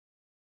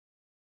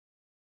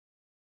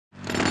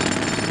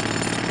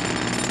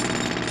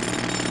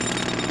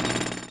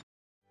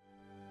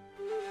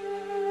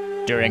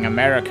During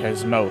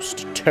America's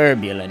most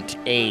turbulent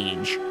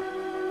age,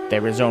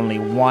 there is only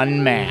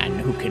one man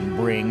who can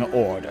bring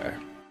order.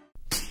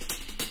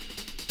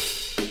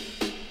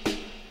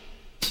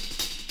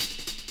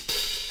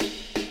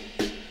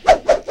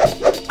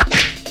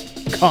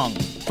 Kung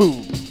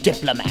Fu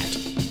Diplomat.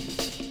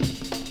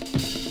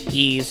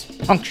 He's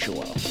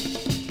punctual.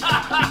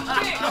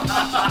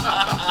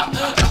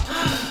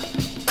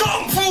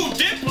 Kung Fu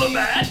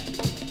Diplomat?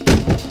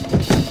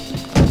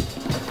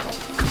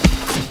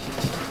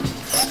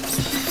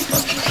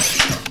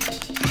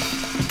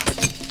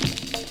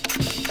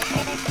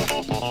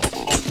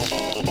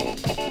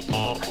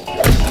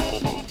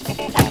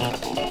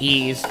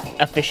 He's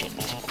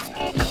efficient.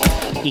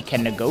 He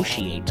can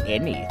negotiate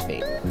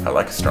anything. I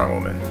like a strong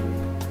woman.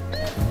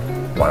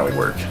 Why don't we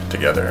work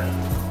together?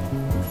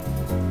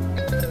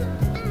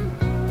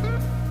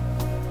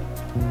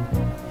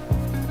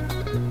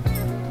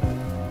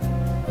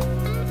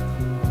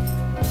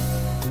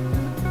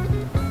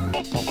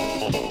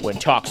 When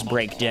talks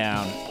break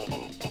down,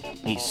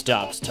 he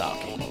stops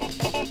talking.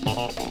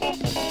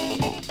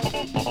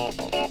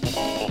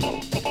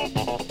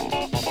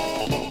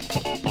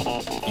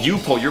 You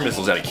pull your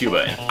missiles out of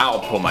Cuba, and I'll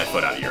pull my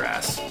foot out of your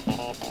ass.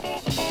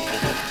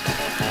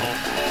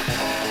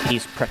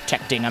 He's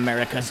protecting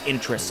America's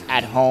interests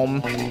at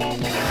home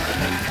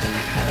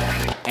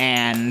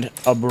and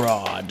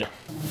abroad.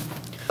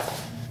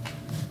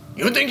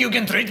 You think you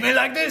can treat me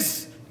like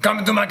this?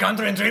 Come to my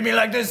country and treat me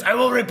like this? I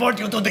will report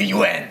you to the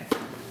UN.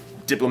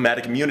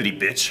 Diplomatic immunity,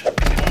 bitch.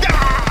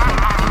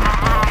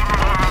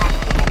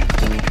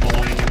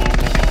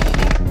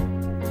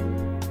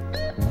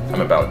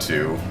 I'm about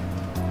to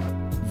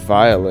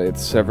violate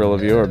several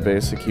of your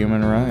basic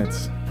human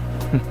rights.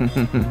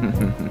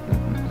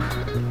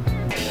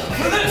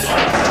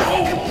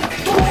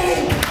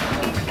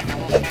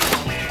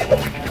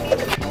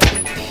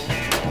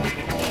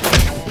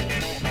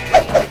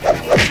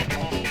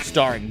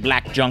 Starring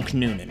Black Junk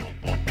Noonan,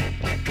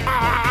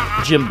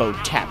 Jimbo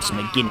Taps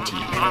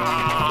McGinty,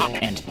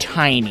 and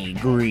Tiny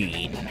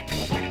Green,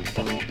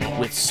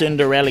 with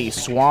Cinderella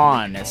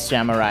Swan as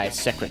Samurai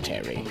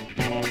Secretary,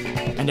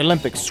 and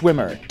Olympic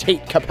swimmer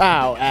Tate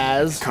Kapow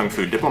as Kung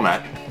Fu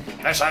Diplomat.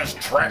 This is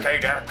Tricky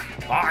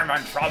Dick. I'm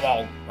in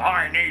trouble.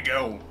 I need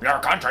you. Your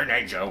country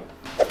needs you.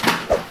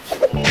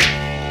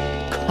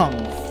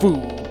 Kung Fu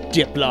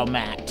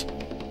Diplomat.